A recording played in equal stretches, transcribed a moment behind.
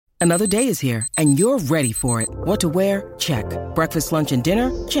Another day is here, and you're ready for it. What to wear? Check. Breakfast, lunch, and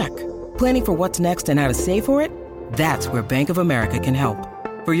dinner? Check. Planning for what's next and how to save for it? That's where Bank of America can help.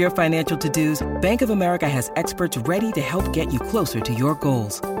 For your financial to-dos, Bank of America has experts ready to help get you closer to your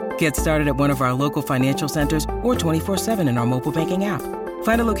goals. Get started at one of our local financial centers or 24/7 in our mobile banking app.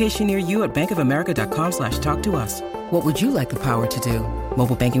 Find a location near you at bankofamerica.com/talktous. What would you like the power to do?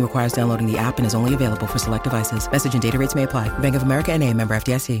 Mobile banking requires downloading the app and is only available for select devices. Message and data rates may apply. Bank of America N.A., member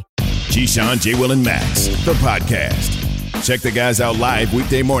FDIC. Keyshawn, J. Will, and Max, the podcast. Check the guys out live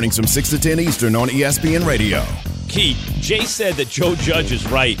weekday mornings from 6 to 10 Eastern on ESPN Radio. Key, Jay said that Joe Judge is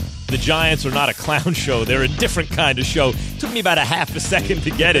right. The Giants are not a clown show. They're a different kind of show. Took me about a half a second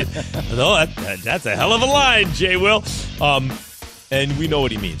to get it. Though that's a hell of a line, Jay Will. And we know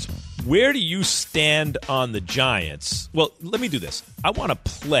what he means. Where do you stand on the Giants? Well, let me do this. I want to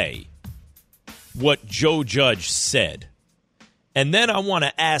play what Joe Judge said. And then I want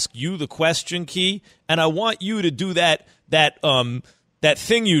to ask you the question, Key, and I want you to do that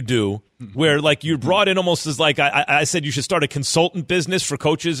thing you do where, like, you're brought in almost as like I said you should start a consultant business for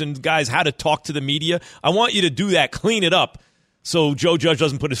coaches and guys how to talk to the media. I want you to do that, clean it up, so Joe Judge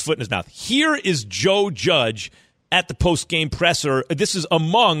doesn't put his foot in his mouth. Here is Joe Judge at the post-game presser. This is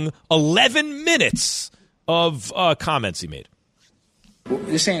among 11 minutes of comments he made.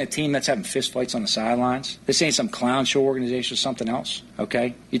 This ain't a team that's having fistfights on the sidelines. This ain't some clown show organization or something else,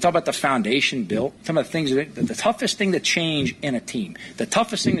 okay? You talk about the foundation built. Some of the things the toughest thing to change in a team, the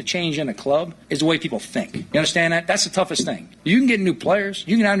toughest thing to change in a club is the way people think. You understand that? That's the toughest thing. You can get new players.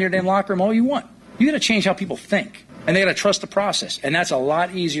 You can have in your damn locker room all you want. You got to change how people think. And they got to trust the process. And that's a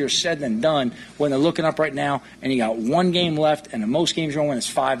lot easier said than done when they're looking up right now and you got one game left and the most games you're going to win is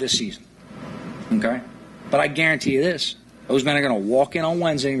 5 this season. Okay? But I guarantee you this. Those men are going to walk in on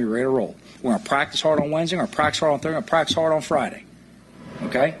Wednesday and be ready to roll. We're going to practice hard on Wednesday. We're going to practice hard on Thursday. We're going to practice hard on Friday.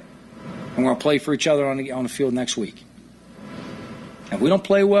 Okay? And we're going to play for each other on the field next week. And if we don't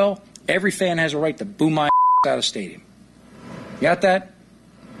play well, every fan has a right to boo my out of the stadium. You got that?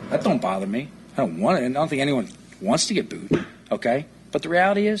 That don't bother me. I don't want it. I don't think anyone wants to get booed. Okay? But the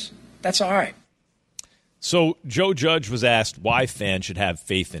reality is, that's all right. So Joe Judge was asked why fans should have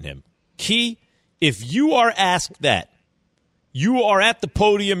faith in him. Key, if you are asked that, you are at the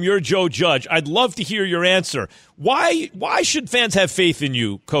podium, you're Joe Judge, I'd love to hear your answer. Why should fans have faith in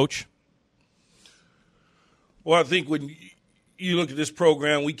you, Coach? Well, I think when you look at this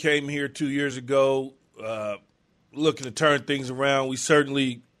program, we came here 2 years ago looking to turn things around. We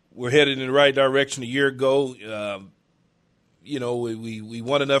certainly were headed in the right direction a year ago. We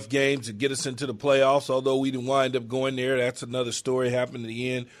won enough games to get us into the playoffs, although we didn't wind up going there. That's another story, happened in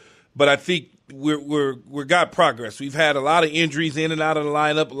the end. But I think we're got progress. We've had a lot of injuries in and out of the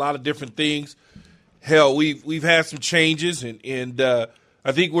lineup, a lot of different things. Hell, we've had some changes, and I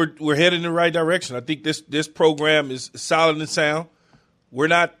think we're headed in the right direction. I think this program is solid and sound. We're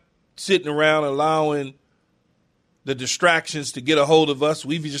not sitting around allowing the distractions to get a hold of us.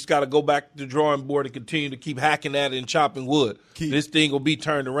 We've just got to go back to the drawing board and continue to keep hacking at it and chopping wood. This thing will be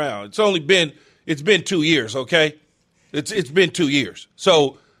turned around. It's been 2 years, okay? It's been 2 years.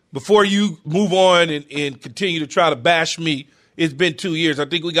 So before you move on and continue to try to bash me, it's been 2 years. I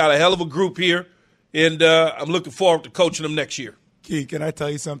think we got a hell of a group here, and I'm looking forward to coaching them next year. Key, can I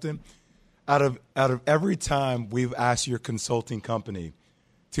tell you something? Out of every time we've asked your consulting company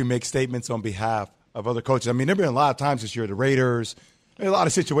to make statements on behalf of other coaches, I mean, there have been a lot of times this year, the Raiders, a lot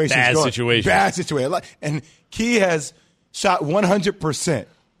of situations. Bad situation. And Key has shot 100%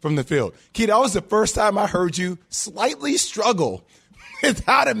 from the field. Key, that was the first time I heard you slightly struggle with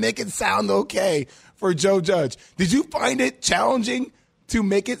how to make it sound okay for Joe Judge. Did you find it challenging to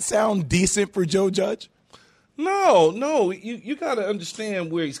make it sound decent for Joe Judge? No. You got to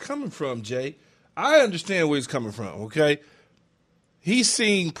understand where he's coming from, Jay. I understand where he's coming from, okay? He's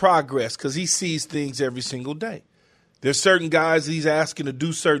seeing progress because he sees things every single day. There's certain guys he's asking to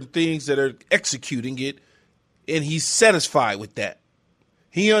do certain things that are executing it, and he's satisfied with that.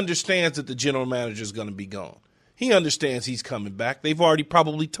 He understands that the general manager is going to be gone. He understands he's coming back. They've already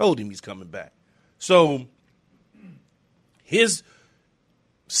probably told him he's coming back. So his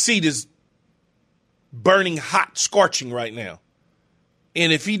seat is burning hot, scorching right now.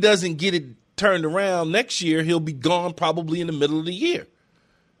 And if he doesn't get it turned around next year, he'll be gone probably in the middle of the year.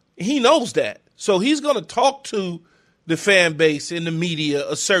 He knows that. So he's going to talk to the fan base and the media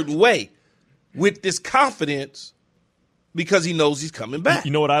a certain way with this confidence because he knows he's coming back.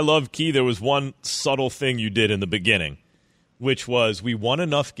 You know what I love, Key? There was one subtle thing you did in the beginning which was we won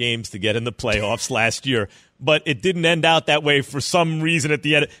enough games to get in the playoffs last year, but it didn't end out that way for some reason at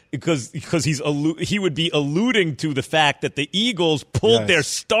the end because he would be alluding to the fact that the Eagles pulled their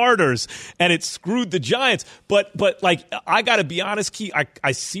starters and it screwed the Giants. But like I got to be honest, Key,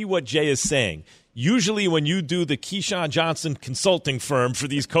 I see what Jay is saying. Usually when you do the Keyshawn Johnson consulting firm for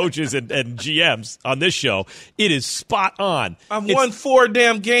these coaches and GMs on this show, it is spot on. I've won 4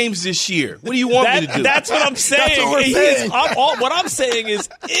 damn games this year. What do you want me to do? That's what I'm saying. That's what we're saying. What I'm saying is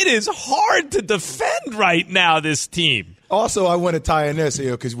it is hard to defend right now, this team. Also, I want to tie in this,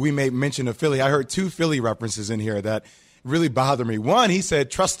 because we made mention of Philly. I heard 2 Philly references in here that really bother me. One, he said,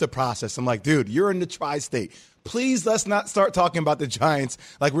 trust the process. I'm like, dude, you're in the tri-state. Please let's not start talking about the Giants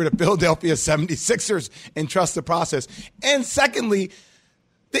like we're the Philadelphia 76ers and trust the process. And secondly,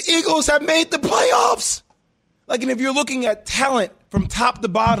 the Eagles have made the playoffs. Like, and if you're looking at talent from top to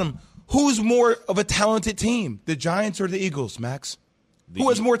bottom, who's more of a talented team, the Giants or the Eagles, Max? Who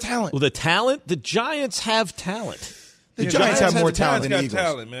has more talent? Well, the Giants have talent. The Giants have more talent than the Eagles.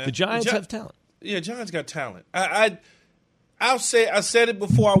 Talent, man. The Giants have talent. Yeah, Giants got talent. I said it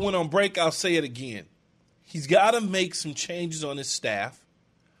before I went on break. I'll say it again. He's got to make some changes on his staff.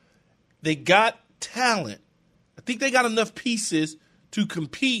 They got talent. I think they got enough pieces to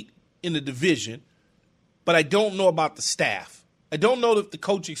compete in the division, but I don't know about the staff. I don't know if the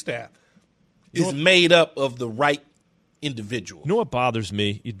coaching staff is made up of the right individual. You know what bothers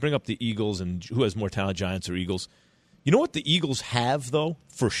me? You'd bring up the Eagles and who has more talent, Giants or Eagles. You know what the Eagles have, though,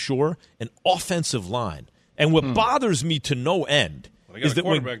 for sure? An offensive line. And what bothers me to no end they got a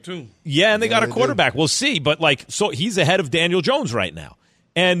quarterback, too. Yeah, and they got a quarterback. We'll see. But, so he's ahead of Daniel Jones right now.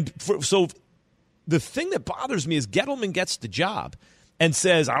 And so the thing that bothers me is Gettleman gets the job and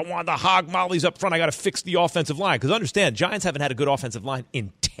says, I want the hog mollies up front. I got to fix the offensive line. Because understand, Giants haven't had a good offensive line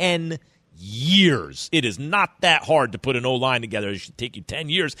in 10 years. It is not that hard to put an O-line together. It should take you 10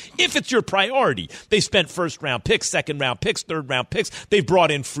 years if it's your priority. They spent first-round picks, second-round picks, third-round picks. They've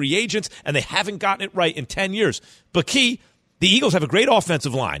brought in free agents, and they haven't gotten it right in 10 years. But Key, the Eagles have a great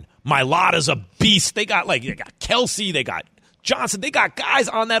offensive line. Mailata's a beast. They got Kelsey, they got Johnson, they got guys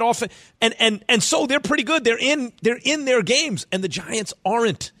on that offense, and so they're pretty good. They're in their games, and the Giants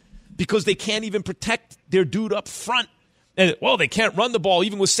aren't because they can't even protect their dude up front. And they can't run the ball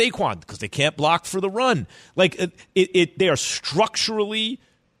even with Saquon because they can't block for the run. They are structurally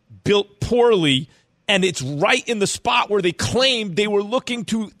built poorly, and it's right in the spot where they claimed they were looking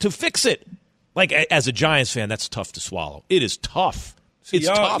to fix it. As a Giants fan, that's tough to swallow. It is tough. It's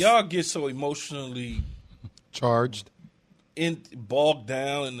tough. Y'all get so emotionally charged, bogged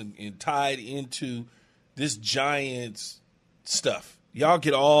down, and tied into this Giants stuff. Y'all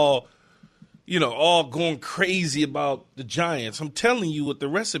get all going crazy about the Giants. I'm telling you what the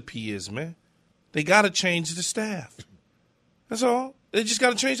recipe is, man. They got to change the staff. That's all. They just got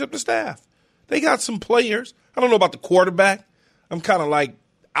to change up the staff. They got some players. I don't know about the quarterback. I'm kind of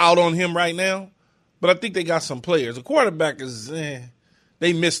out on him right now, but I think they got some players. The quarterback is, they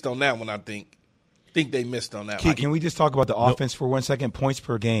missed on that one, I think. They missed on that one. Can we just talk about the offense for 1 second? Points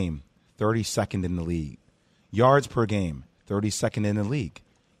per game, 32nd in the league. Yards per game, 32nd in the league.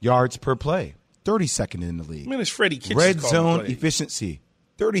 Yards per play, 32nd in the league. It's Freddie Kitchens. Red zone efficiency,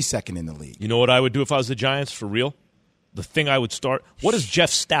 32nd in the league. You know what I would do if I was the Giants, for real? The thing I would start, what is Jeff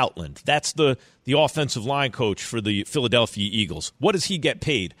Stoutland? That's the offensive line coach for the Philadelphia Eagles. What does he get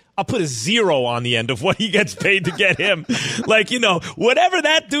paid? I'll put a 0 on the end of what he gets paid to get him. Whatever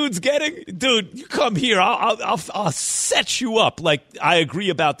that dude's getting, dude, you come here. I'll set you up. I agree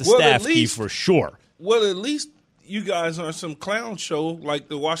about the staff, Key, for sure. Well, at least you guys are some clown show like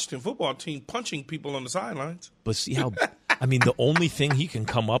the Washington football team punching people on the sidelines. But see how, the only thing he can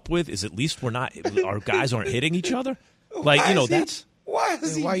come up with is at least our guys aren't hitting each other. Why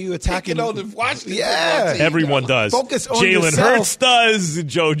are you attacking on the Washington? Yeah, everyone does. Focus on Jalen yourself. Hurts does.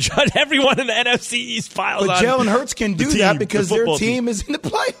 Joe Judge. Everyone in the NFC East piles on. But Jalen Hurts can do that because their team is in the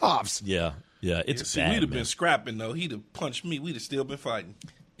playoffs. Yeah, it's bad. We'd have been scrapping though. He'd have punched me. We'd have still been fighting.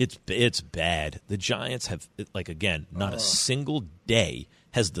 It's bad. The Giants have not a single day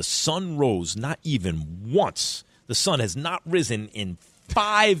has the sun rose. Not even once. The sun has not risen in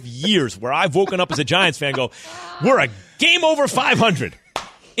 5 years where I've woken up as a Giants fan and go, we're a game over 500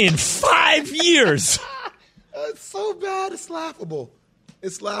 in 5 years. It's so bad. It's laughable.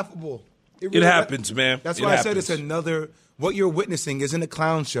 It's laughable. It happens, man. That's why I said it's another, what you're witnessing isn't a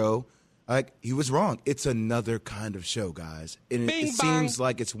clown show. He was wrong. It's another kind of show, guys. And it seems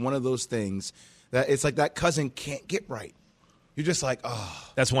like it's one of those things that it's like that cousin can't get right. You're just like,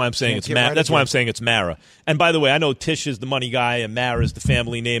 oh. That's why I'm saying it's Mara. That's why I'm saying it's Mara. And by the way, I know Tish is the money guy and Mara is the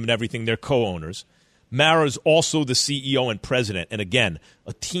family name and everything. They're co-owners. Mara's also the CEO and president. And again,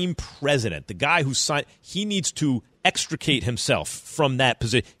 a team president, the guy who signed, he needs to extricate himself from that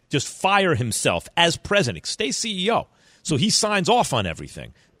position, just fire himself as president, stay CEO. So he signs off on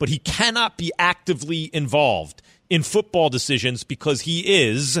everything. But he cannot be actively involved in football decisions because he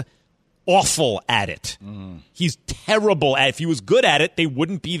is awful at it. He's terrible at it. If he was good at it, they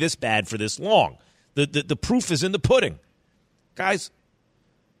wouldn't be this bad for this long. The proof is in the pudding. Guys,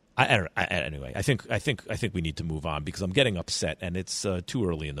 anyway, I think we need to move on because I'm getting upset, and it's too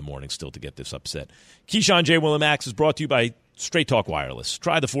early in the morning still to get this upset. Keyshawn, J. Will, and Max is brought to you by Straight Talk Wireless.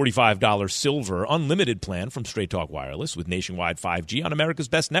 Try the $45 Silver Unlimited plan from Straight Talk Wireless with nationwide 5G on America's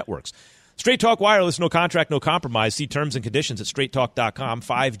best networks. Straight Talk Wireless, no contract, no compromise. See terms and conditions at straighttalk.com.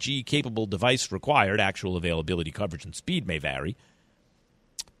 5G capable device required. Actual availability, coverage, and speed may vary.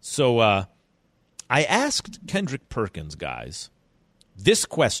 So I asked Kendrick Perkins, guys, this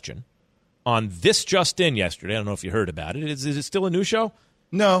question on This Just In yesterday. I don't know if you heard about it. Is it still a new show?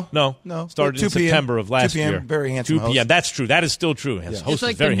 No. Started in September of last 2 p.m., year. very handsome 2 p.m. host. That's true. That is still true. His host It's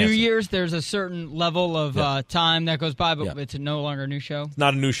like is very the New handsome. Year's, there's a certain level of time that goes by, but it's no longer a new show. It's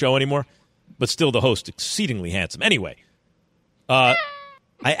not a new show anymore, but still the host exceedingly handsome. Anyway, I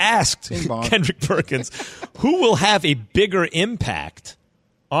asked Kendrick Perkins, who will have a bigger impact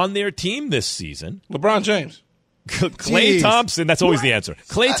on their team this season? LeBron James. Klay Thompson, that's always the answer.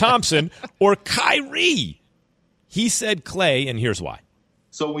 Klay Thompson or Kyrie? He said Klay, and here's why.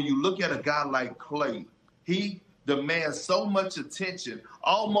 So when you look at a guy like Klay, he demands so much attention,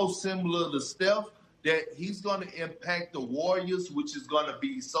 almost similar to Steph, that he's going to impact the Warriors, which is going to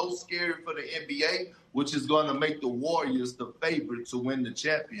be so scary for the NBA, which is going to make the Warriors the favorite to win the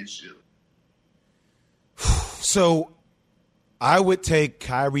championship. So I would take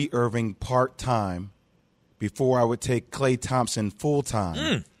Kyrie Irving part-time before I would take Klay Thompson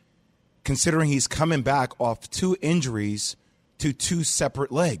full-time, considering he's coming back off 2 injuries to 2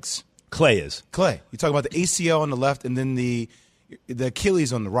 separate legs. Klay is. You talk about the ACL on the left and then the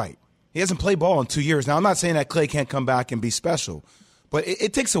Achilles on the right. He hasn't played ball in 2 years. Now, I'm not saying that Klay can't come back and be special, but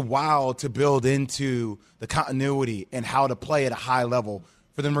it takes a while to build into the continuity and how to play at a high level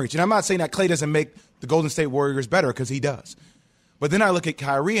for them to reach. And I'm not saying that Klay doesn't make the Golden State Warriors better, because he does. But then I look at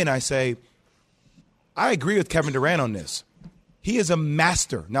Kyrie and I say, I agree with Kevin Durant on this. He is a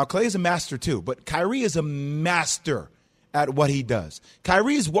master. Now, Klay is a master too, but Kyrie is a master at what he does.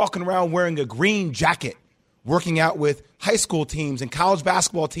 Kyrie is walking around wearing a green jacket, working out with high school teams and college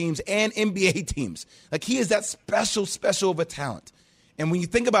basketball teams and NBA teams. Like, he is that special of a talent. And when you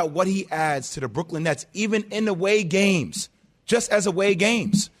think about what he adds to the Brooklyn Nets, even in away games, just as away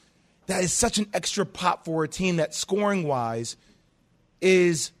games, that is such an extra pop for a team that, scoring-wise,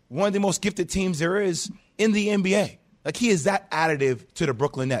 is one of the most gifted teams there is in the NBA. Like, he is that additive to the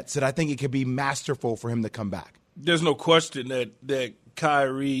Brooklyn Nets that I think it could be masterful for him to come back. There's no question that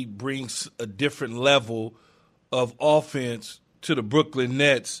Kyrie brings a different level of offense to the Brooklyn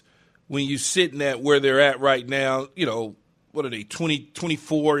Nets when you're sitting at where they're at right now. You know, what are they,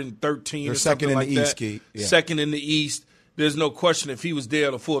 24 and 13 They're or something second in like the that? East, Keith. Yeah. Second in the East. There's no question if he was there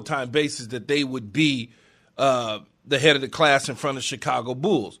on a full-time basis that they would be the head of the class in front of Chicago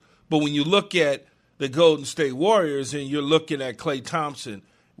Bulls. But when you look at the Golden State Warriors and you're looking at Klay Thompson,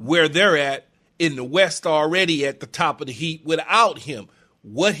 where they're at in the West already at the top of the heap without him,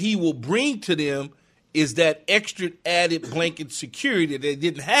 what he will bring to them is that extra added blanket security that they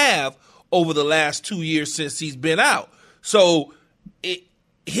didn't have over the last 2 years since he's been out. So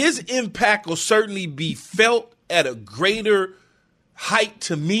his impact will certainly be felt at a greater height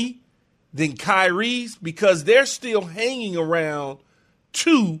to me than Kyrie's, because they're still hanging around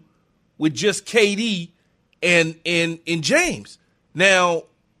 2 with just KD and James. Now,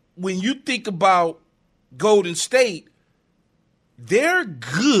 when you think about Golden State, they're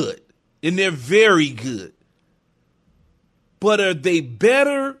good and they're very good. But are they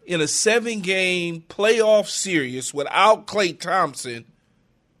better in a 7-game playoff series without Klay Thompson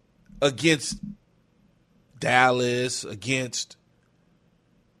against Dallas, against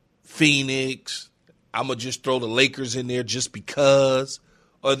Phoenix? I'm going to just throw the Lakers in there just because.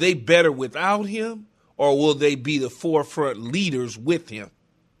 Are they better without him, or will they be the forefront leaders with him?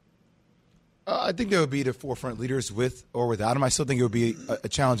 I think they would be the forefront leaders with or without him. I still think it would be a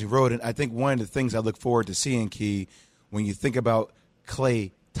challenging road. And I think one of the things I look forward to seeing, Key, when you think about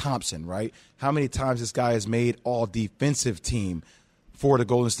Klay Thompson, right? How many times this guy has made all defensive team for the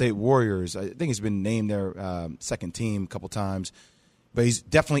Golden State Warriors. I think he's been named their second team a couple times, but he's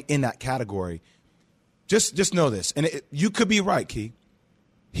definitely in that category. Just know this, and you could be right, Key.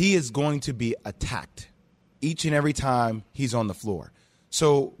 He is going to be attacked each and every time he's on the floor.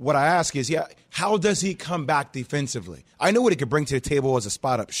 So what I ask is, how does he come back defensively? I know what he could bring to the table as a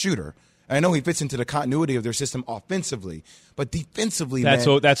spot-up shooter. I know he fits into the continuity of their system offensively, but defensively,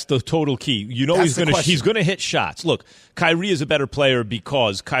 that's the total key. You know, he's going to hit shots. Look, Kyrie is a better player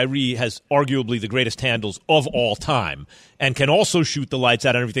because Kyrie has arguably the greatest handles of all time and can also shoot the lights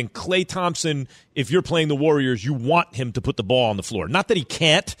out and everything. Klay Thompson, if you're playing the Warriors, you want him to put the ball on the floor. Not that he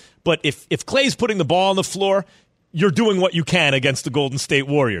can't, but if Klay's putting the ball on the floor, you're doing what you can against the Golden State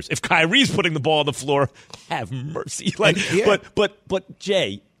Warriors. If Kyrie's putting the ball on the floor, have mercy. But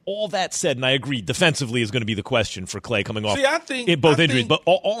Jay, all that said, and I agree, defensively is going to be the question for Klay coming off injuries. But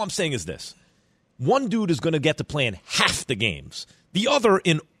all I'm saying is this. One dude is going to get to play in half the games. The other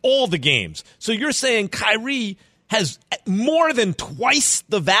in all the games. So you're saying Kyrie has more than twice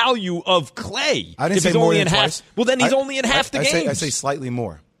the value of Klay. I didn't say more than twice. Well, then he's only in half the games. I say slightly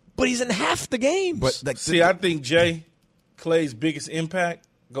more. But he's in half the games. But I think, Jay, Klay's biggest impact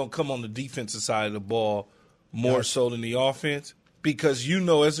going to come on the defensive side of the ball more so than the offense. Because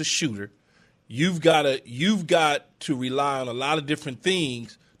as a shooter, you've got to rely on a lot of different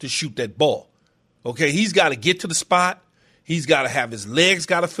things to shoot that ball. Okay, he's got to get to the spot. He's got to have his legs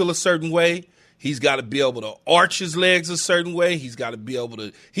got to feel a certain way. He's got to be able to arch his legs a certain way. He's got to be able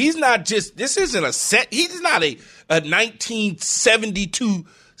to. He's not just. This isn't a set. He's not a 1972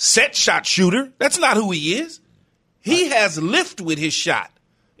 set shot shooter. That's not who he is. He has lift with his shot,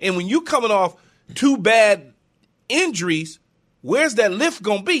 and when you coming off two bad injuries. Where's that lift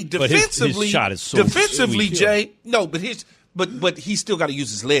gonna be defensively? His shot is so defensively, Jay. No, but he's still got to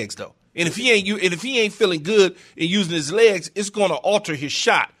use his legs though. And if he ain't feeling good and using his legs, it's gonna alter his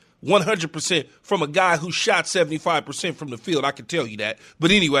shot 100% from a guy who shot 75% from the field. I can tell you that.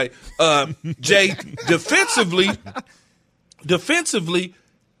 But anyway, Jay, defensively,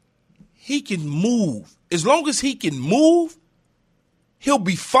 he can move. As long as he can move, he'll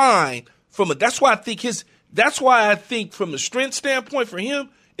be fine. That's why I think from the strength standpoint for him,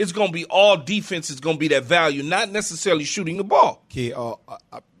 it's going to be all defense is going to be that value, not necessarily shooting the ball.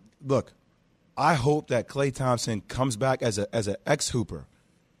 Look, I hope that Klay Thompson comes back as an ex-hooper,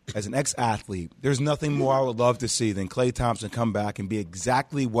 as an ex-athlete. There's nothing more I would love to see than Klay Thompson come back and be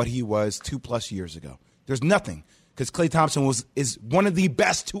exactly what he was 2+ years ago. There's nothing, because Klay Thompson is one of the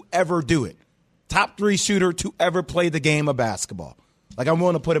best to ever do it. Top 3 shooter to ever play the game of basketball. Like, I'm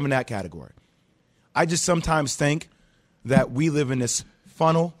willing to put him in that category. I just sometimes think that we live in this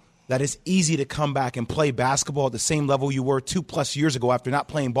funnel that it's easy to come back and play basketball at the same level you were 2+ years ago after not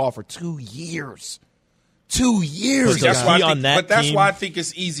playing ball for 2 years. 2 years. That's why I think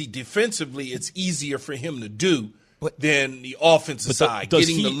it's easy defensively. It's easier for him to do than the offensive side,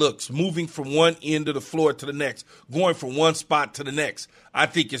 getting the looks, moving from one end of the floor to the next, going from one spot to the next. I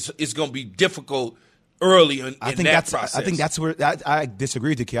think it's going to be difficult early in that process. I think that's where I disagree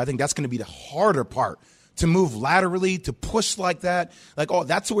with you, Key. I think that's going to be the harder part, to move laterally, to push like that.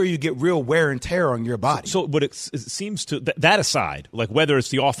 That's where you get real wear and tear on your body. So, but it seems to that aside, like whether it's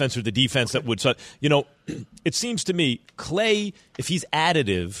the offense or the defense that would, it seems to me Klay, if he's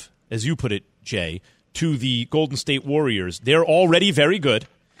additive, as you put it, Jay, to the Golden State Warriors, they're already very good.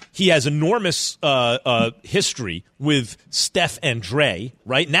 He has enormous history with Steph and Dre,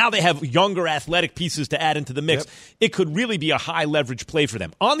 right? Now they have younger athletic pieces to add into the mix. Yep. It could really be a high-leverage play for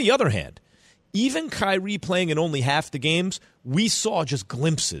them. On the other hand, even Kyrie playing in only half the games, we saw just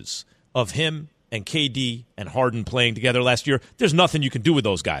glimpses of him and KD and Harden playing together last year. There's nothing you can do with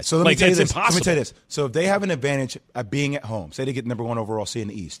those guys. So let me tell you this. Impossible. Let me tell you this. So if they have an advantage at being at home, say they get number 1 overall seed in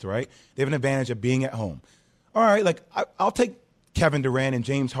the East, right? They have an advantage of being at home. All right, I'll take Kevin Durant and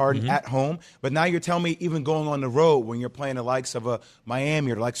James Harden at home, but now you're telling me even going on the road when you're playing the likes of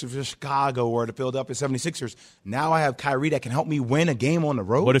Miami or the likes of Chicago or the Philadelphia 76ers, now I have Kyrie that can help me win a game on the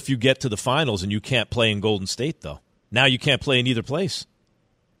road? What if you get to the finals and you can't play in Golden State, though? Now you can't play in either place.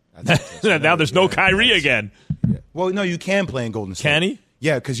 Now there's no Kyrie again. Yeah. Well, no, you can play in Golden State. Can he?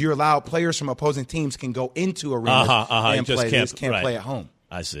 Yeah, because you're allowed players from opposing teams can go into arenas and play. They just can't play at home.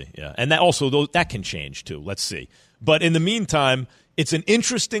 I see, yeah. And that also, that can change, too. Let's see. But in the meantime, it's an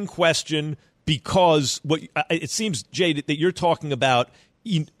interesting question because it seems, Jay, that you're talking about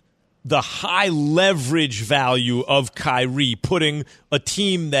the high leverage value of Kyrie putting a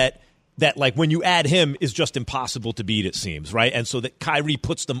team that like when you add him is just impossible to beat, it seems, right? And so that Kyrie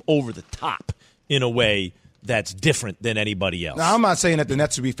puts them over the top in a way that's different than anybody else. Now, I'm not saying that the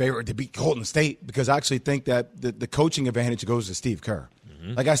Nets would be favored to beat Golden State because I actually think that the coaching advantage goes to Steve Kerr.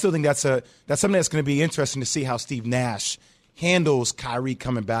 Mm-hmm. I still think that's something that's going to be interesting to see how Steve Nash handles Kyrie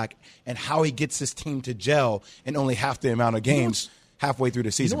coming back and how he gets his team to gel in only half the amount of games halfway through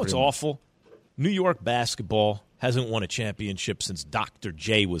the season. You know what's awful? New York basketball hasn't won a championship since Dr.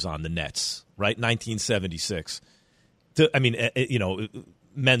 J was on the Nets, right? 1976.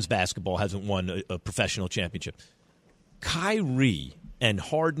 Men's basketball hasn't won a professional championship. Kyrie and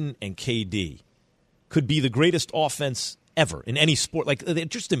Harden and KD could be the greatest offense ever in any sport. Like, they're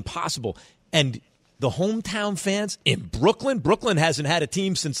just impossible. And the hometown fans in Brooklyn hasn't had a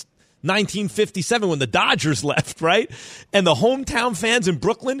team since 1957 when the Dodgers left, right? And the hometown fans in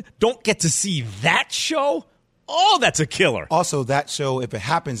Brooklyn don't get to see that show? Oh, that's a killer. Also, that show, if it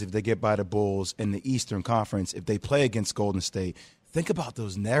happens, if they get by the Bulls in the Eastern Conference, if they play against Golden State, think about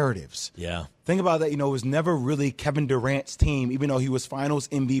those narratives. Yeah. Think about that. It was never really Kevin Durant's team, even though he was Finals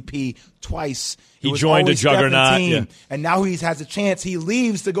MVP twice. He joined a juggernaut. Yeah. And now he has a chance. He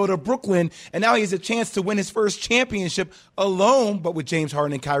leaves to go to Brooklyn, and now he has a chance to win his first championship alone, but with James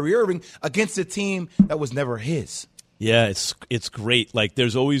Harden and Kyrie Irving, against a team that was never his. Yeah, it's great. Like,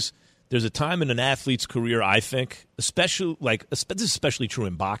 there's a time in an athlete's career, I think, especially this is especially true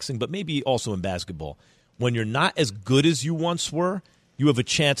in boxing, but maybe also in basketball, when you're not as good as you once were, you have a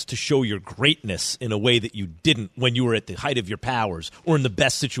chance to show your greatness in a way that you didn't when you were at the height of your powers or in the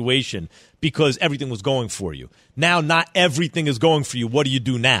best situation because everything was going for you. Now, not everything is going for you. What do you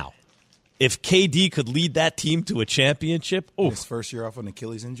do now? If KD could lead that team to a championship, his first year off an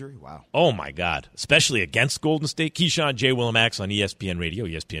Achilles injury, wow. Oh, my God. Especially against Golden State. Keyshawn, J. Will, and Max on ESPN Radio,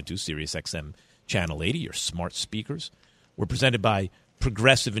 ESPN2, Sirius XM, Channel 80, your smart speakers. We're presented by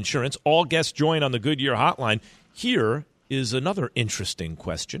Progressive Insurance. All guests join on the Goodyear Hotline. Here is another interesting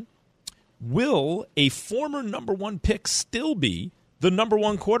question. Will a former number one pick still be the number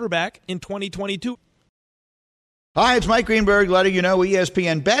one quarterback in 2022? Hi, it's Mike Greenberg letting you know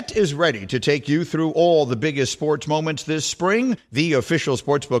ESPN Bet is ready to take you through all the biggest sports moments this spring. The official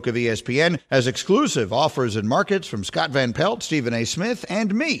sportsbook of ESPN has exclusive offers and markets from Scott Van Pelt, Stephen A. Smith,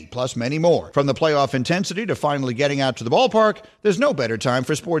 and me, plus many more. From the playoff intensity to finally getting out to the ballpark, there's no better time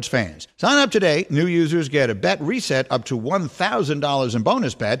for sports fans. Sign up today. New users get a bet reset up to $1,000 in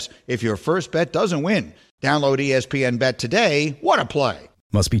bonus bets if your first bet doesn't win. Download ESPN Bet today. What a play.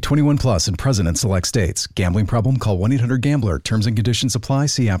 Must be 21 plus and present in select states. Gambling problem? Call 1-800-GAMBLER. Terms and conditions apply.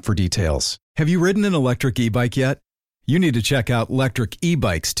 See app for details. Have you ridden an electric e-bike yet? You need to check out Electric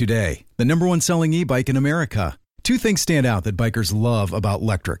E-Bikes today, the number one selling e-bike in America. Two things stand out that bikers love about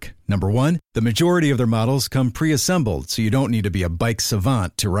Electric. Number one, the majority of their models come pre-assembled, so you don't need to be a bike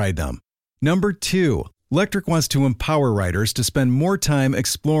savant to ride them. Number two, Electric wants to empower riders to spend more time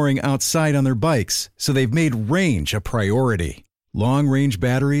exploring outside on their bikes, so they've made range a priority. Long-range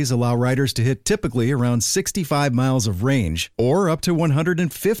batteries allow riders to hit typically around 65 miles of range or up to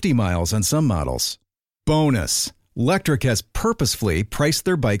 150 miles on some models. Bonus, Electric has purposefully priced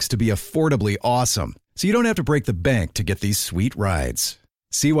their bikes to be affordably awesome, so you don't have to break the bank to get these sweet rides.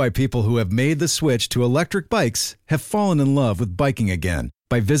 See why people who have made the switch to electric bikes have fallen in love with biking again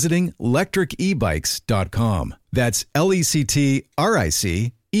by visiting lectricebikes.com. That's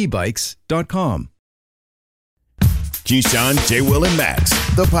LECTRIC ebikes.com. Keyshawn, J. Will, and Max,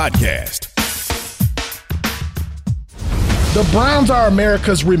 the podcast. The Browns are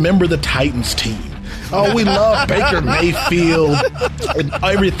America's Remember the Titans team. Oh, we love Baker Mayfield and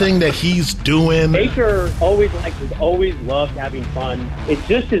everything that he's doing. Baker always loved having fun. It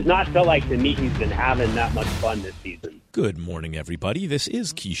just does not feel like to me he's been having that much fun this season. Good morning, everybody. This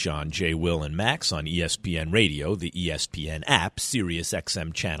is Keyshawn, J. Will, and Max on ESPN Radio, the ESPN app, Sirius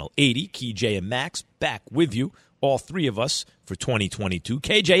XM Channel 80. Key, J, and Max back with you, all three of us, for 2022.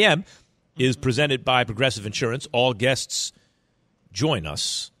 KJM is presented by Progressive Insurance. All guests join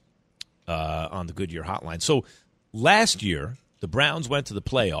us on the Goodyear Hotline. So last year, the Browns went to the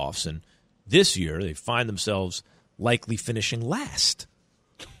playoffs, and this year they find themselves likely finishing last.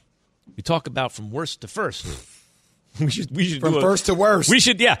 We talk about from worst to first. We should from first to worst. We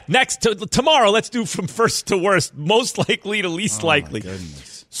should, tomorrow, let's do from first to worst, most likely to least likely. My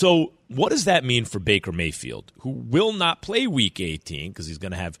goodness. So what does that mean for Baker Mayfield, who will not play Week 18 because he's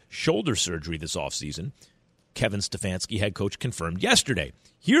going to have shoulder surgery this offseason? Kevin Stefanski, head coach, confirmed yesterday.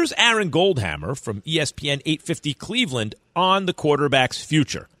 Here's Aaron Goldhammer from ESPN 850 Cleveland on the quarterback's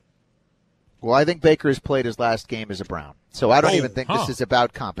future. Well, I think Baker has played his last game as a Brown, so I don't even think this is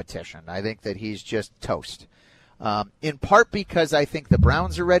about competition. I think that he's just toast. In part because I think the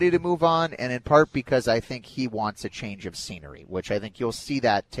Browns are ready to move on, and in part because I think he wants a change of scenery, which I think you'll see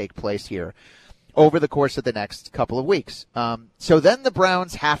that take place here over the course of the next couple of weeks. So then the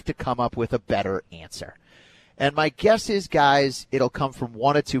Browns have to come up with a better answer. And my guess is, guys, it'll come from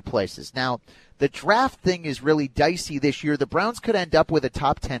one of two places. Now, the draft thing is really dicey this year. The Browns could end up with a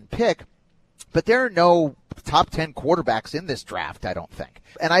top 10 pick, But there are no top 10 quarterbacks in this draft, I don't think.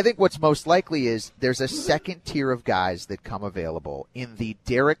 And I think what's most likely is there's a second tier of guys that come available in the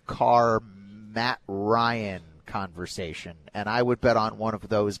Derek Carr, Matt Ryan conversation, and I would bet on one of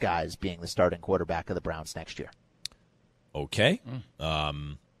those guys being the starting quarterback of the Browns next year. Okay.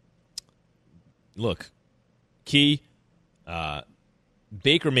 Look, Key,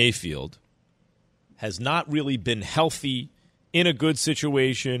 Baker Mayfield has not really been healthy in a good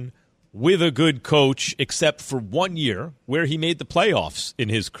situation with a good coach, except for 1 year where he made the playoffs in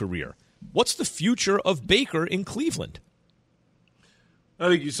his career. What's the future of Baker in Cleveland? I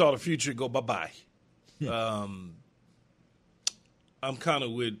think you saw the future go bye-bye. I'm kind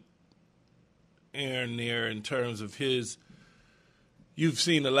of with Aaron there in terms of his – you've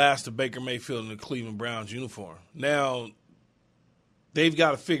seen the last of Baker Mayfield in the Cleveland Browns uniform. Now, they've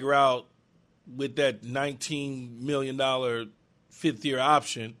got to figure out with that $19 million fifth-year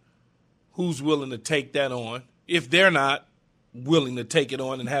option who's willing to take that on. If they're not willing to take it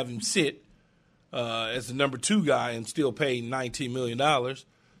on and have him sit as the number 2 guy and still pay $19 million,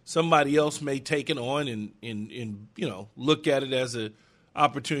 somebody else may take it on and look at it as an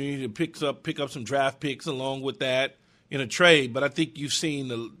opportunity to pick up some draft picks along with that in a trade. But I think you've seen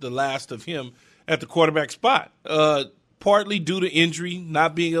the last of him at the quarterback spot, partly due to injury,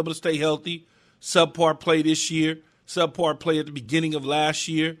 not being able to stay healthy, subpar play this year, subpar play at the beginning of last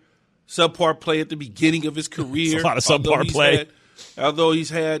year, subpar play at the beginning of his career. It's a lot of subpar play. Although he's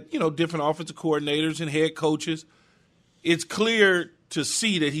had, different offensive coordinators and head coaches, it's clear to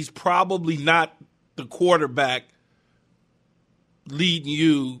see that he's probably not the quarterback leading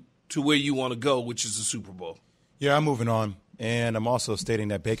you to where you want to go, which is the Super Bowl. Yeah, I'm moving on. And I'm also stating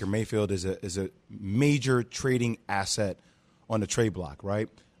that Baker Mayfield is a major trading asset on the trade block, right?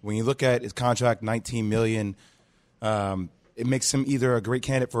 When you look at his contract, $19 million, it makes him either a great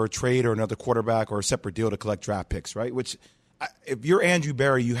candidate for a trade or another quarterback or a separate deal to collect draft picks, right? Which, if you're Andrew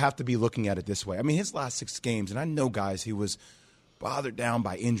Berry, you have to be looking at it this way. I mean, his last 6 games, and I know, guys, he was bothered down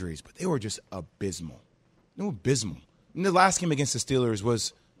by injuries, but they were just abysmal. They were abysmal. And the last game against the Steelers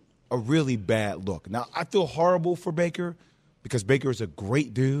was a really bad look. Now, I feel horrible for Baker because Baker is a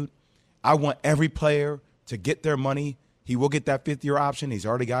great dude. I want every player to get their money. He will get that 5th-year option. He's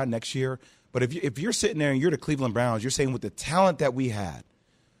already got it next year. But if you're sitting there and you're the Cleveland Browns, you're saying with the talent that we had,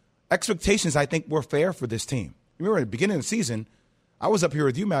 expectations, I think, were fair for this team. Remember at the beginning of the season, I was up here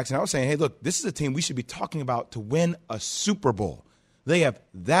with you, Max, and I was saying, hey, look, this is a team we should be talking about to win a Super Bowl. They have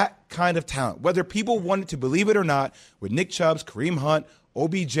that kind of talent. Whether people wanted to believe it or not, with Nick Chubb, Kareem Hunt,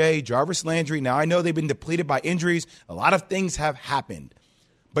 OBJ, Jarvis Landry. Now, I know they've been depleted by injuries. A lot of things have happened.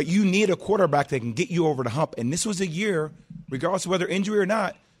 But you need a quarterback that can get you over the hump. And this was a year, regardless of whether injury or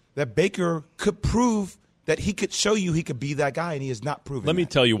not, that Baker could prove that he could show you he could be that guy, and he has not proven Let me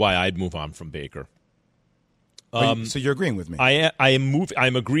tell you why I'd move on from Baker. So you're agreeing with me?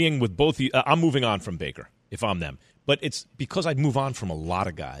 I'm agreeing with both. I'm moving on from Baker if I'm them. But it's because I'd move on from a lot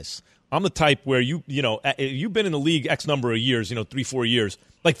of guys. I'm the type where you've been in the league X number of years, 3-4 years.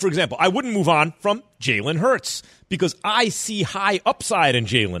 Like, for example, I wouldn't move on from Jalen Hurts because I see high upside in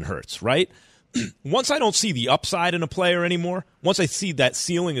Jalen Hurts, right? Once I don't see the upside in a player anymore, once I see that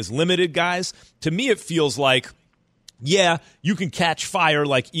ceiling is limited, guys, to me it feels like, yeah, you can catch fire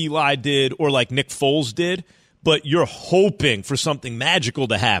like Eli did or like Nick Foles did, but you're hoping for something magical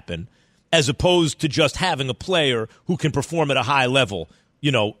to happen as opposed to just having a player who can perform at a high level,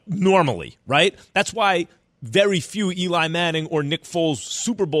 normally, right? That's why very few Eli Manning or Nick Foles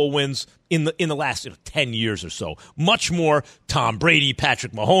Super Bowl wins in the last 10 years or so. Much more Tom Brady,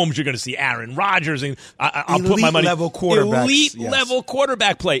 Patrick Mahomes. You're going to see Aaron Rodgers. And I'll put my money. Elite level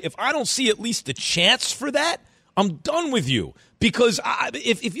quarterback play. If I don't see at least the chance for that, I'm done with you. Because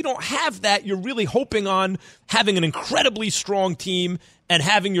if you don't have that, you're really hoping on having an incredibly strong team and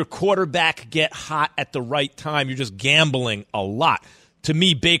having your quarterback get hot at the right time. You're just gambling a lot. To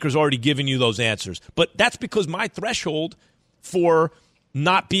me, Baker's already given you those answers. But that's because my threshold for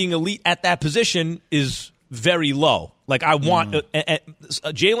not being elite at that position is very low. Like, I want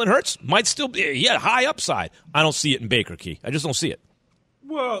Jalen Hurts might still be high upside. I don't see it in Baker, Key. I just don't see it.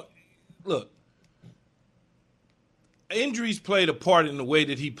 Well, look, injuries played a part in the way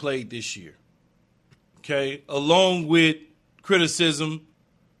that he played this year. Okay? Along with criticism,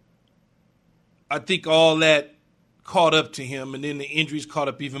 I think all that caught up to him, and then the injuries caught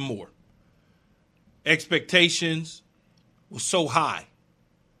up even more. Expectations were so high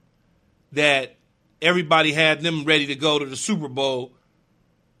that everybody had them ready to go to the Super Bowl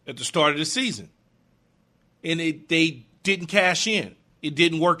at the start of the season. And they didn't cash in. It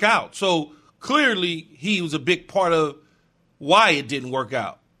didn't work out. So clearly he was a big part of why it didn't work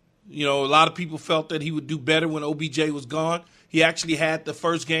out. You know, a lot of people felt that he would do better when OBJ was gone. He actually had the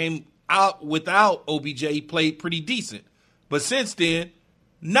first game out without OBJ. He played pretty decent. But since then,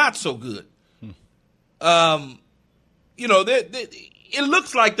 not so good. You know, it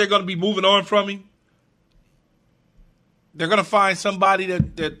looks like they're going to be moving on from him. They're going to find somebody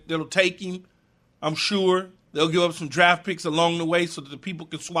that'll take him, I'm sure. They'll give up some draft picks along the way so that the people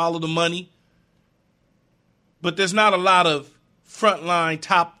can swallow the money. But there's not a lot of frontline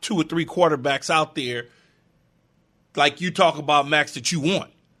top 2 or 3 quarterbacks out there like you talk about, Max, that you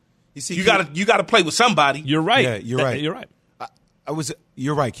want. You see, you got to play with somebody. You're right. Yeah, you're right. You're right.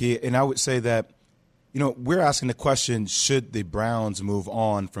 You're right, Key. And I would say that, you know, we're asking the question, should the Browns move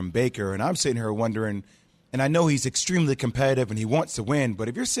on from Baker? And I'm sitting here wondering, and I know he's extremely competitive and he wants to win, but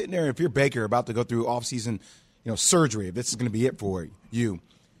if you're sitting there, if you're Baker about to go through offseason, surgery, if this is going to be it for you,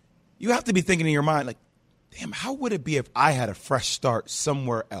 you have to be thinking in your mind, like, damn, how would it be if I had a fresh start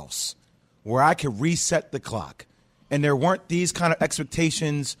somewhere else where I could reset the clock and there weren't these kind of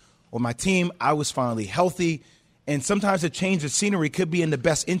expectations on my team? I was finally healthy. And sometimes a change of scenery could be in the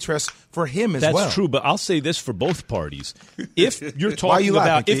best interest for him as well. That's true, but I'll say this for both parties. If you're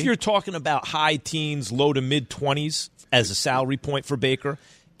talking about high teens, low to mid 20s as a salary point for Baker,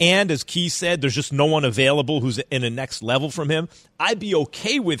 and as Key said, there's just no one available who's in a next level from him, I'd be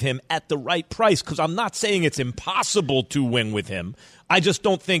okay with him at the right price because I'm not saying it's impossible to win with him. I just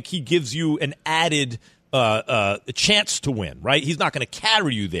don't think he gives you an added chance to win, right? He's not going to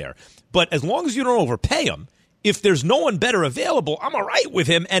carry you there. But as long as you don't overpay him, if there's no one better available, I'm all right with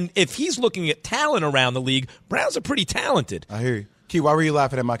him. And if he's looking at talent around the league, Browns are pretty talented. I hear you. Key, why were you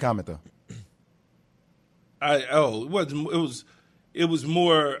laughing at my comment, though? It was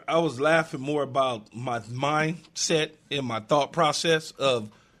more, I was laughing more about my mindset and my thought process of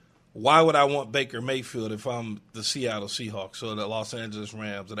why would I want Baker Mayfield if I'm the Seattle Seahawks or the Los Angeles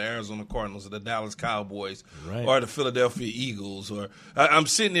Rams or the Arizona Cardinals or the Dallas Cowboys or the Philadelphia Eagles? Or I'm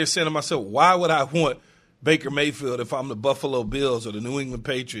sitting there saying to myself, why would I want Baker Mayfield if I'm the Buffalo Bills or the New England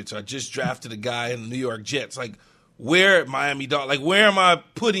Patriots? I just drafted a guy in the New York Jets. Like, where Miami Dolphins? Like, where am I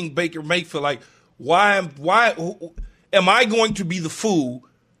putting Baker Mayfield? Like, why am I going to be the fool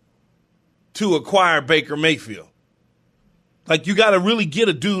to acquire Baker Mayfield? Like, you got to really get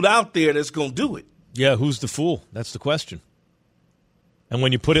a dude out there that's going to do it. Yeah, who's the fool? That's the question. And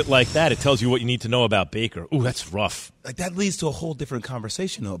when you put it like that, it tells you what you need to know about Baker. Ooh, that's rough. Like, that leads to a whole different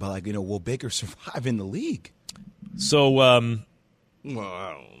conversation, though, about, will Baker survive in the league? So, I mean,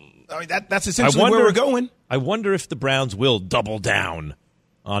 that's essentially where we're going. I wonder if the Browns will double down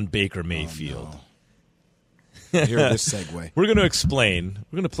on Baker Mayfield. Oh, no. Hear this segue. We're going to explain.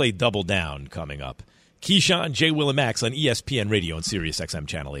 We're going to play Double Down coming up. Keyshawn, J. Will, and Max on ESPN Radio and Sirius XM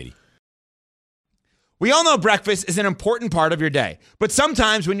Channel 80. We all know breakfast is an important part of your day, but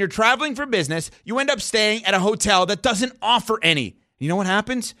sometimes when you're traveling for business, you end up staying at a hotel that doesn't offer any. You know what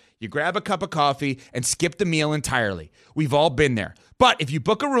happens? You grab a cup of coffee and skip the meal entirely. We've all been there. But if you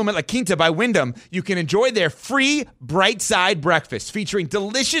book a room at La Quinta by Wyndham, you can enjoy their free Bright Side breakfast featuring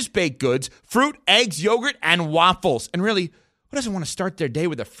delicious baked goods, fruit, eggs, yogurt, and waffles. And really, who doesn't want to start their day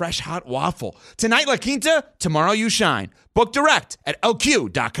with a fresh, hot waffle? Tonight, La Quinta, tomorrow you shine. Book direct at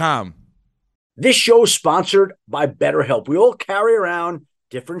LQ.com. This show is sponsored by BetterHelp. We all carry around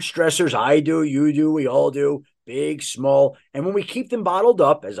different stressors. I do, you do, we all do, big, small. And when we keep them bottled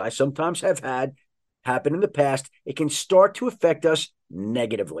up, as I sometimes have had happen in the past, it can start to affect us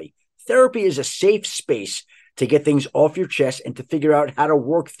negatively. Therapy is a safe space to get things off your chest and to figure out how to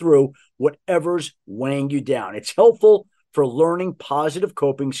work through whatever's weighing you down. It's helpful for learning positive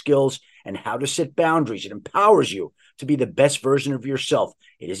coping skills and how to set boundaries. It empowers you to be the best version of yourself.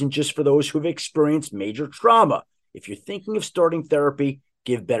 It isn't just for those who've experienced major trauma. If you're thinking of starting therapy,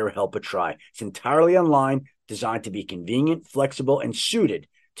 give BetterHelp a try. It's entirely online, designed to be convenient, flexible, and suited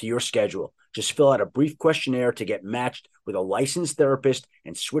to your schedule. Just fill out a brief questionnaire to get matched with a licensed therapist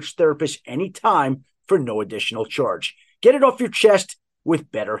and switch therapists anytime for no additional charge. Get it off your chest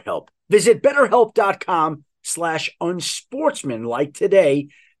with BetterHelp. Visit BetterHelp.com/unsportsmanlike today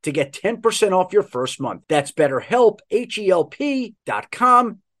to get 10% off your first month. That's BetterHelp,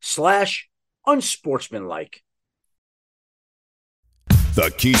 HELP.com/unsportsmanlike. The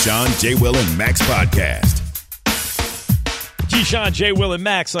Keyshawn, J. Will, and Max podcast. Keyshawn, J. Will, and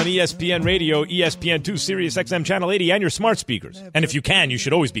Max on ESPN Radio, ESPN2, Sirius XM Channel 80, and your smart speakers. And if you can, you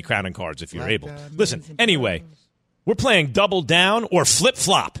should always be crowning cards if you're able. Listen, anyway, we're playing double down or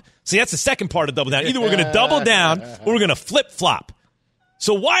flip-flop. See, that's the second part of double down. Either we're going to double down or we're going to flip-flop.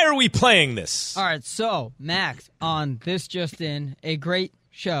 So why are we playing this? All right, so, Max, on This Just In, a great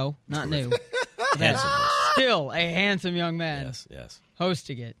show, not new. Handsome. Still a handsome young man. Yes.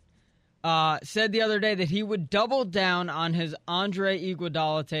 Hosting it. said the other day that he would double down on his Andre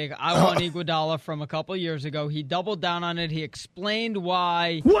Iguodala take. I want Iguodala from a couple years ago. He doubled down on it. He explained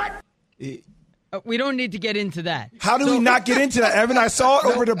why. What? We don't need to get into that. How do we not get into that, Evan? I saw it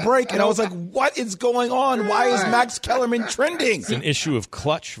over the break, and I was like, what is going on? Why is Max Kellerman trending? It's an issue of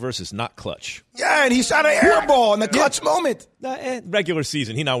clutch versus not clutch. Yeah, and he shot an air ball in the clutch moment. Regular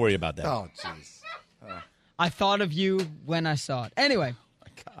season, he not worried about that. Oh, jeez. I thought of you when I saw it. Anyway,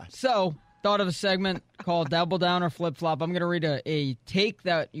 so thought of a segment called Double Down or Flip Flop. I'm going to read a take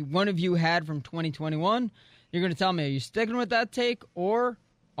that one of you had from 2021. You're going to tell me, are you sticking with that take or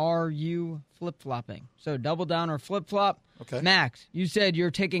are you flip-flopping? So double down or flip-flop. Okay. Max, you said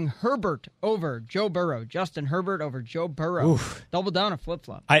you're taking Herbert over Joe Burrow. Justin Herbert over Joe Burrow. Oof. Double down or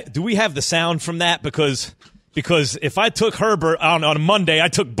flip-flop? Do we have the sound from that? Because if I took Herbert on a Monday, I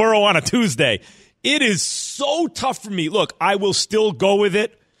took Burrow on a Tuesday. It is so tough for me. Look, I will still go with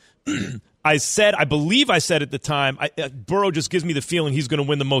it. I believe I said at the time, Burrow just gives me the feeling he's going to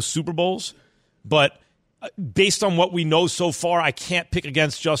win the most Super Bowls. But based on what we know so far, I can't pick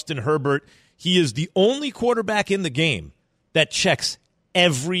against Justin Herbert. He is the only quarterback in the game that checks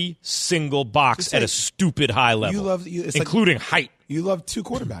every single box at a stupid high level, including height. You love two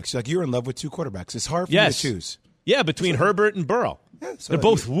quarterbacks. Like you're in love with two quarterbacks. It's hard for you to choose. Yeah, between Herbert and Burrow. Yeah, so they're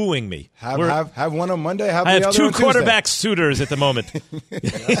both wooing me. Have one on Monday. I have two quarterback suitors at the moment.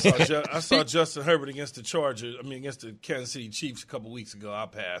 I saw Justin Herbert against the Chargers. Against the Kansas City Chiefs a couple weeks ago. I'll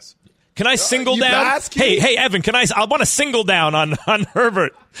pass. Can I single down? Hey, Evan, I want to single down on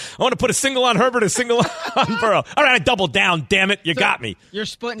Herbert. I want to put a single on Herbert, a single on Burrow. All right, I double down, damn it. You got me. You're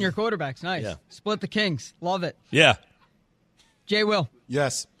splitting your quarterbacks. Nice. Yeah. Split the Kings. Love it. Yeah. Jay Will.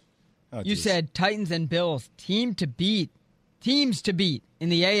 Yes. You said Titans and Bills, teams to beat in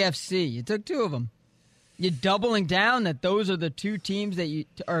the AFC. You took two of them. You're doubling down that those are the two teams to beat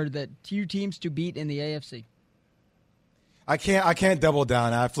in the AFC. I can't double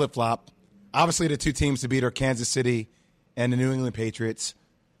down. I flip-flop. Obviously, the two teams to beat are Kansas City and the New England Patriots.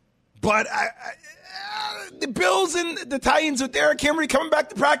 But the Bills and the Titans with Derrick Henry coming back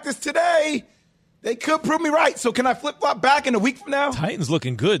to practice today, they could prove me right. So can I flip-flop back in a week from now? Titans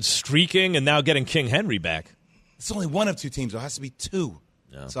looking good, streaking, and now getting King Henry back. It's only one of two teams. There has to be two.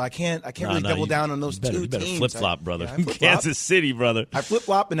 No. So I can't really double down on those two teams. You better flip-flop, brother. Kansas City, brother. I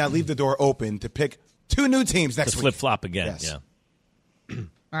flip-flop, and I leave the door open to pick two new teams next week. Flip-flop again, yes. Yeah.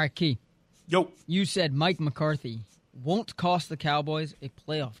 All right, Key. Yo. You said Mike McCarthy won't cost the Cowboys a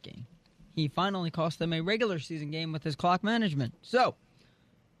playoff game. He finally cost them a regular season game with his clock management. So,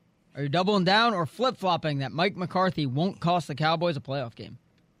 are you doubling down or flip-flopping that Mike McCarthy won't cost the Cowboys a playoff game?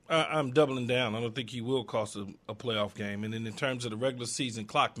 I'm doubling down. I don't think he will cost a playoff game. And then in terms of the regular season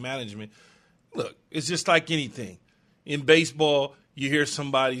clock management, look, it's just like anything. In baseball, you hear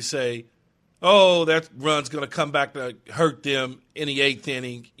somebody say, oh, that run's going to come back to hurt them in the eighth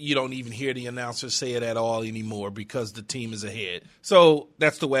inning. You don't even hear the announcer say it at all anymore because the team is ahead. So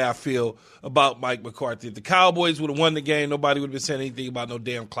that's the way I feel about Mike McCarthy. If the Cowboys would have won the game, nobody would have been saying anything about no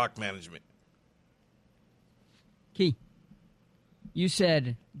damn clock management. Key, you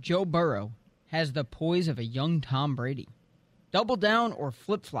said Joe Burrow has the poise of a young Tom Brady. Double down or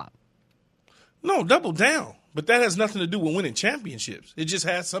flip-flop? No, double down. But that has nothing to do with winning championships. It just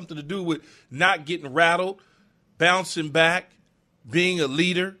has something to do with not getting rattled, bouncing back, being a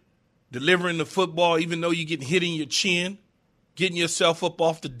leader, delivering the football even though you're getting hit in your chin, getting yourself up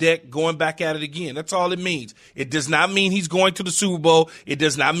off the deck, going back at it again. That's all it means. It does not mean he's going to the Super Bowl. It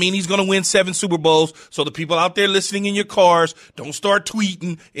does not mean he's going to win 7 Super Bowls. So the people out there listening in your cars, don't start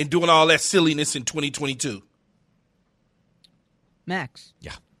tweeting and doing all that silliness in 2022. Max.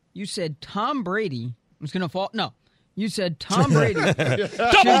 Yeah. You said Tom Brady was going to fall. No. You said Tom Brady.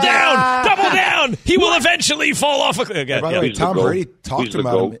 Double down. He will eventually fall off a cliff. By the way, Tom Brady talked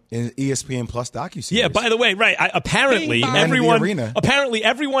about him in ESPN Plus docuseries. Yeah, by the way, right. Apparently,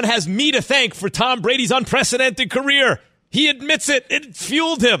 everyone has me to thank for Tom Brady's unprecedented career. He admits it. It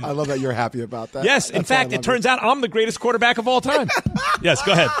fueled him. I love that you're happy about that. Yes, in fact, it turns out I'm the greatest quarterback of all time. Yes,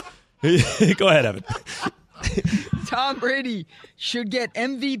 go ahead. Go ahead, Evan. Tom Brady should get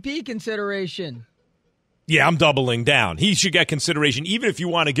MVP consideration. Yeah, I'm doubling down. He should get consideration, even if you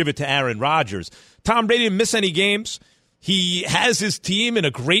want to give it to Aaron Rodgers. Tom Brady didn't miss any games. He has his team in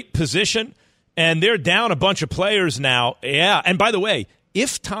a great position, and they're down a bunch of players now. Yeah, and by the way,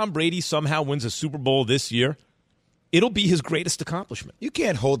 if Tom Brady somehow wins a Super Bowl this year, it'll be his greatest accomplishment. You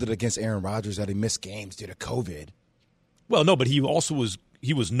can't hold it against Aaron Rodgers that he missed games due to COVID. Well, no, but he also was.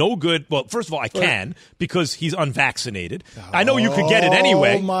 He was no good. Well, first of all, I can because he's unvaccinated. I know you could get it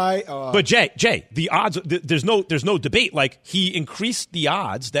anyway. But Jay, the odds. There's no debate. Like, he increased the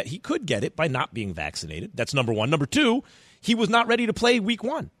odds that he could get it by not being vaccinated. That's number one. Number two, he was not ready to play week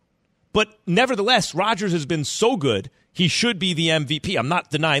 1. But nevertheless, Rodgers has been so good. He should be the MVP. I'm not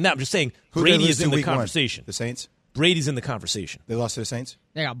denying that. I'm just saying Brady is in the conversation. The Saints. Brady's in the conversation. They lost to the Saints.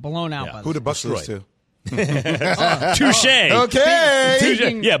 They got blown out. By who the Bucs lose to? Touche.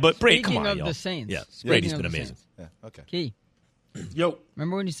 Okay. Yeah, but Brady, come on, Speaking of y'all. the Saints. Yeah, Brady's been amazing. Yeah, okay. Key. Yo.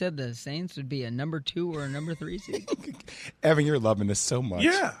 Remember when you said the Saints would be a number 2 or a number 3 seed? Evan, you're loving this so much.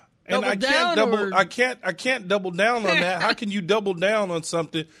 Yeah. And I can't double down on that. How can you double down on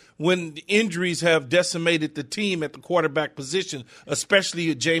something when injuries have decimated the team at the quarterback position,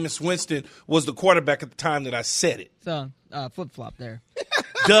 especially Jameis Winston was the quarterback at the time that I said it. So, flip-flop there.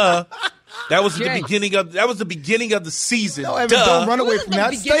 Duh. That was the beginning of the season. No, Evan, don't run away from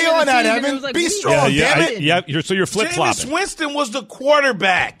that. Stay on that, Evan. Be strong, damn it. So you're flip-flopping. Jameis Winston was the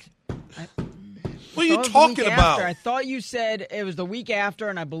quarterback. What are you talking about? I thought you said it was the week after,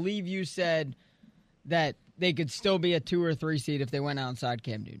 and I believe you said that they could still be a 2 or 3 seed if they went outside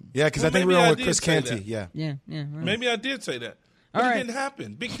Cam Newton. Yeah, because I think we were on with Chris Canty. Yeah. Right. Maybe I did say that. But it didn't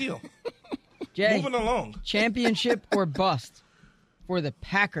happen. Big deal. Jay, moving along. Championship or bust for the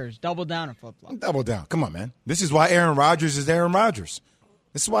Packers? Double down or flip-flop? Double down. Come on, man. This is why Aaron Rodgers is Aaron Rodgers.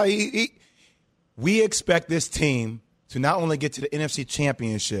 This is why we expect this team to not only get to the NFC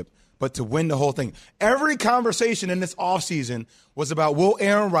Championship, but to win the whole thing. Every conversation in this offseason was about, will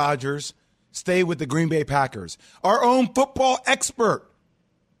Aaron Rodgers stay with the Green Bay Packers? Our own football expert,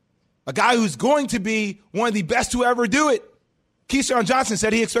 a guy who's going to be one of the best to ever do it, Keyshawn Johnson,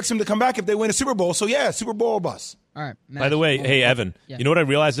 said he expects him to come back if they win a Super Bowl. So, yeah, Super Bowl or bust. All right. By the way, hey, Evan, you know what I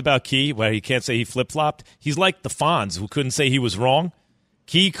realized about Key, where he can't say he flip-flopped? He's like the Fonz, who couldn't say he was wrong.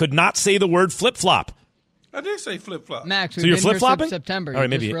 Key could not say the word flip-flop. I did say flip-flop. Max, so you're flip-flopping? September. All right,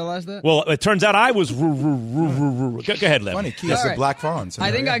 maybe. Just realized that? Well, it turns out I was. Go ahead, Lev. Funny, Key's the Black Fonz.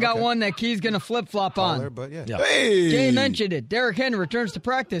 I think I got one that Key's going to flip-flop on. But yeah. Hey! Jay mentioned it. Derrick Henry returns to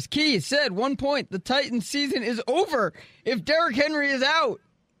practice. Key said 1 point. The Titans' season is over if Derrick Henry is out.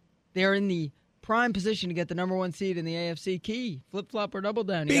 They're in the prime position to get the number 1 seed in the AFC. Key, flip-flop or double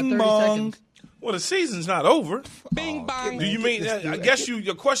down. You got 30 seconds. Well, the season's not over. Bing bong. Do you mean? I guess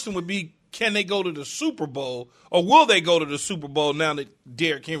your question would be, can they go to the Super Bowl, or will they go to the Super Bowl now that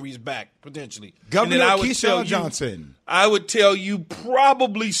Derrick Henry's back, potentially? Governor Keyshawn Johnson. I would tell you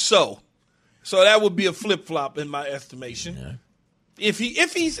probably so. So that would be a flip-flop in my estimation. Yeah.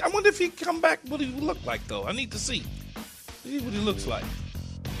 I wonder if he come back, what he would look like, though. I need to see what he looks like.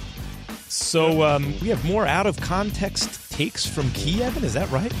 So we have more out-of-context takes from Key, Evan, is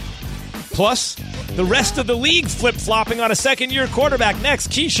that right? Plus, the rest of the league flip-flopping on a second-year quarterback next.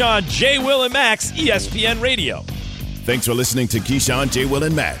 Keyshawn, J. Will, and Max, ESPN Radio. Thanks for listening to Keyshawn, J. Will,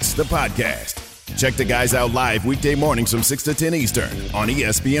 and Max, the podcast. Check the guys out live weekday mornings from 6 to 10 Eastern on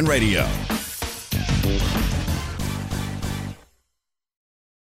ESPN Radio.